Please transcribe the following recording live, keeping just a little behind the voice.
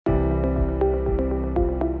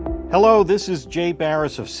Hello, this is Jay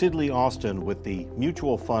Baris of Sidley, Austin with the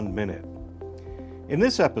Mutual Fund Minute. In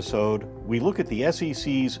this episode, we look at the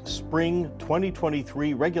SEC's Spring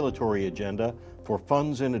 2023 regulatory agenda for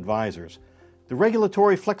funds and advisors. The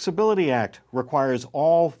Regulatory Flexibility Act requires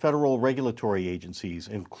all federal regulatory agencies,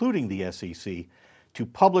 including the SEC, to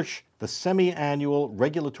publish the semi-annual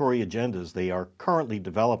regulatory agendas they are currently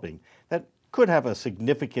developing that could have a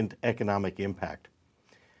significant economic impact.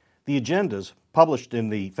 The agendas, published in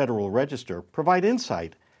the Federal Register, provide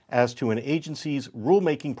insight as to an agency's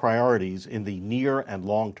rulemaking priorities in the near and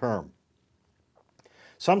long term.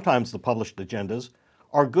 Sometimes the published agendas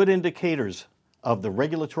are good indicators of the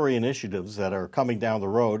regulatory initiatives that are coming down the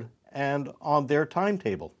road and on their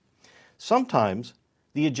timetable. Sometimes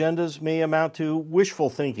the agendas may amount to wishful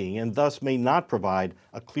thinking and thus may not provide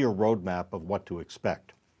a clear roadmap of what to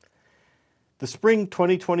expect. The Spring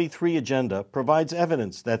 2023 agenda provides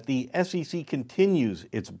evidence that the SEC continues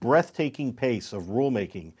its breathtaking pace of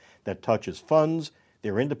rulemaking that touches funds,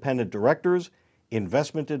 their independent directors,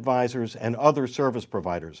 investment advisors, and other service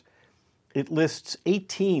providers. It lists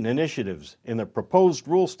 18 initiatives in the proposed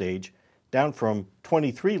rule stage, down from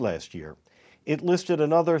 23 last year. It listed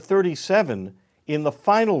another 37 in the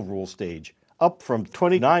final rule stage, up from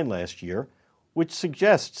 29 last year, which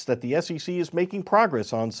suggests that the SEC is making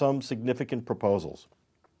progress on some significant proposals.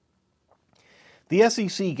 The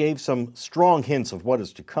SEC gave some strong hints of what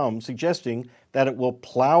is to come, suggesting that it will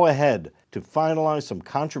plow ahead to finalize some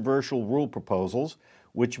controversial rule proposals,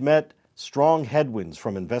 which met strong headwinds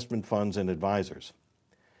from investment funds and advisors.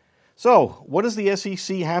 So, what does the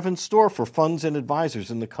SEC have in store for funds and advisors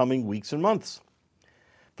in the coming weeks and months?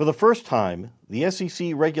 For the first time, the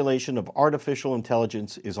SEC regulation of artificial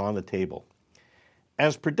intelligence is on the table.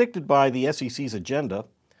 As predicted by the SEC's agenda,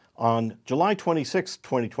 on July 26,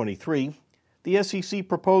 2023, the SEC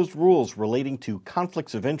proposed rules relating to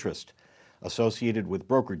conflicts of interest associated with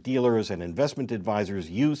broker-dealers and investment advisors'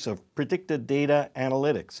 use of predicted data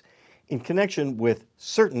analytics in connection with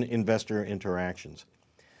certain investor interactions.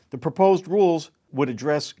 The proposed rules would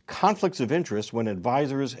address conflicts of interest when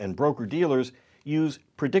advisors and broker-dealers use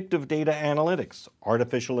predictive data analytics,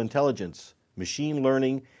 artificial intelligence, machine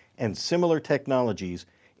learning, and similar technologies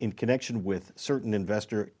in connection with certain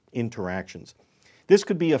investor interactions. This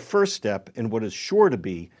could be a first step in what is sure to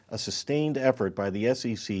be a sustained effort by the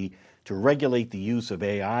SEC to regulate the use of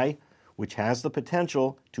AI, which has the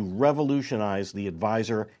potential to revolutionize the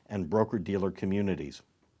advisor and broker-dealer communities.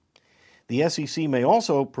 The SEC may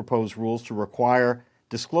also propose rules to require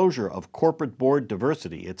disclosure of corporate board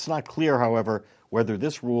diversity. It's not clear, however, whether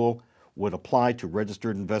this rule would apply to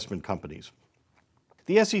registered investment companies.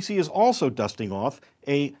 The SEC is also dusting off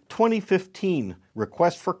a 2015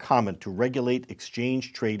 request for comment to regulate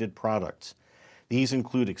exchange-traded products. These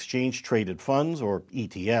include exchange-traded funds, or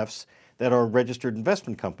ETFs, that are registered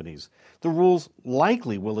investment companies. The rules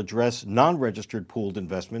likely will address non-registered pooled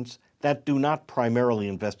investments that do not primarily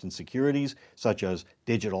invest in securities, such as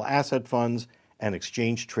digital asset funds and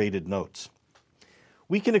exchange-traded notes.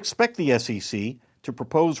 We can expect the SEC to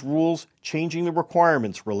propose rules changing the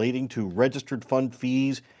requirements relating to registered fund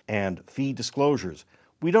fees and fee disclosures.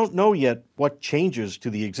 We don't know yet what changes to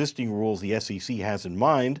the existing rules the SEC has in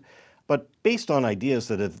mind, but based on ideas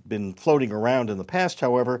that have been floating around in the past,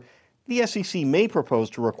 however, the SEC may propose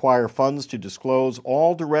to require funds to disclose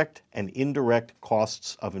all direct and indirect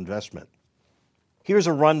costs of investment. Here's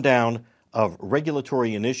a rundown of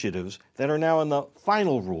regulatory initiatives that are now in the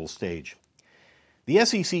final rule stage. The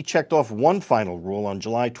SEC checked off one final rule on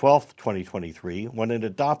July 12, 2023, when it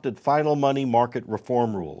adopted final money market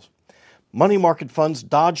reform rules. Money market funds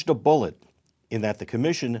dodged a bullet in that the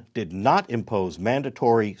Commission did not impose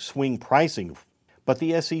mandatory swing pricing, but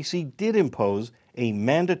the SEC did impose a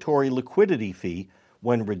mandatory liquidity fee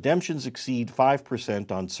when redemptions exceed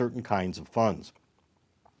 5% on certain kinds of funds.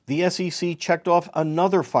 The SEC checked off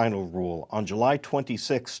another final rule on July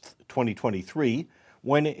 26, 2023,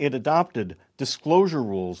 when it adopted disclosure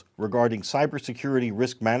rules regarding cybersecurity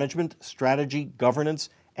risk management, strategy, governance,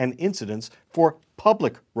 and incidents for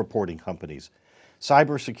public reporting companies.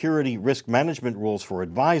 Cybersecurity risk management rules for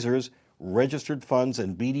advisors, registered funds,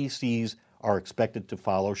 and BDCs are expected to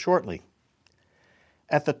follow shortly.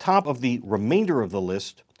 At the top of the remainder of the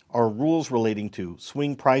list are rules relating to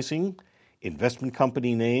swing pricing, investment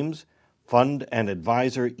company names, fund and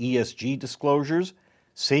advisor ESG disclosures,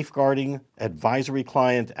 safeguarding advisory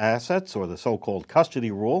client assets, or the so-called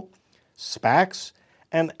custody rule, SPACs,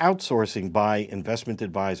 and outsourcing by investment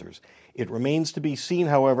advisors. It remains to be seen,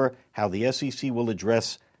 however, how the SEC will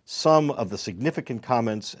address some of the significant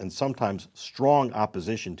comments and sometimes strong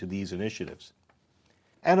opposition to these initiatives.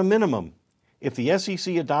 At a minimum, If the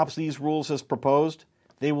SEC adopts these rules as proposed,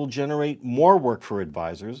 they will generate more work for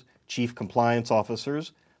advisors, chief compliance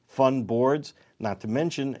officers, fund boards, not to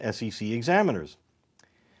mention SEC examiners.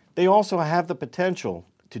 They also have the potential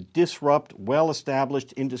to disrupt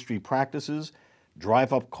well-established industry practices,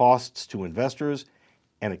 drive up costs to investors,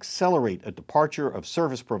 and accelerate a departure of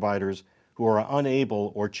service providers who are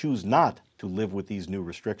unable or choose not to live with these new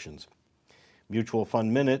restrictions. Mutual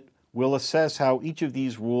Fund Minute will assess how each of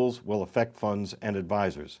these rules will affect funds and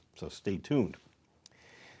advisors, so stay tuned.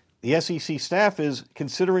 The SEC staff is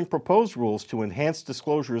considering proposed rules to enhance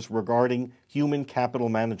disclosures regarding human capital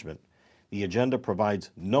management. The agenda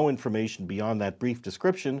provides no information beyond that brief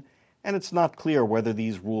description, and it's not clear whether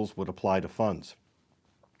these rules would apply to funds.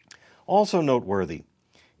 Also noteworthy,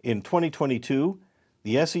 in 2022,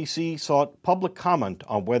 the SEC sought public comment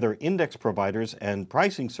on whether index providers and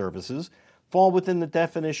pricing services fall within the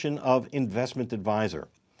definition of investment advisor.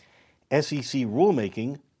 SEC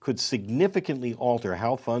rulemaking could significantly alter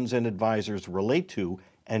how funds and advisors relate to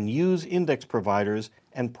and use index providers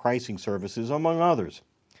and pricing services, among others.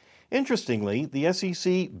 Interestingly, the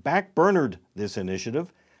SEC backburnered this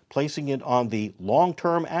initiative, placing it on the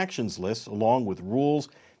long-term actions list along with rules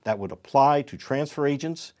that would apply to transfer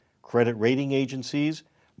agents, credit rating agencies,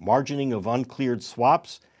 margining of uncleared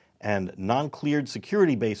swaps and non-cleared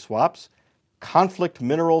security-based swaps, conflict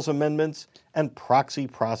minerals amendments, and proxy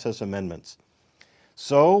process amendments.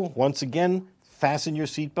 So, once again, fasten your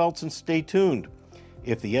seatbelts and stay tuned.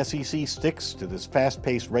 If the SEC sticks to this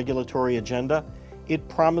fast-paced regulatory agenda, it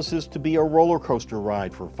promises to be a roller coaster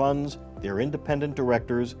ride for funds, their independent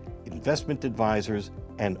directors, investment advisors,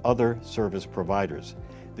 and other service providers.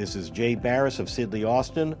 This is Jay Baris of Sidley,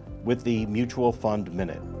 Austin, with the Mutual Fund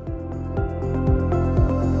Minute.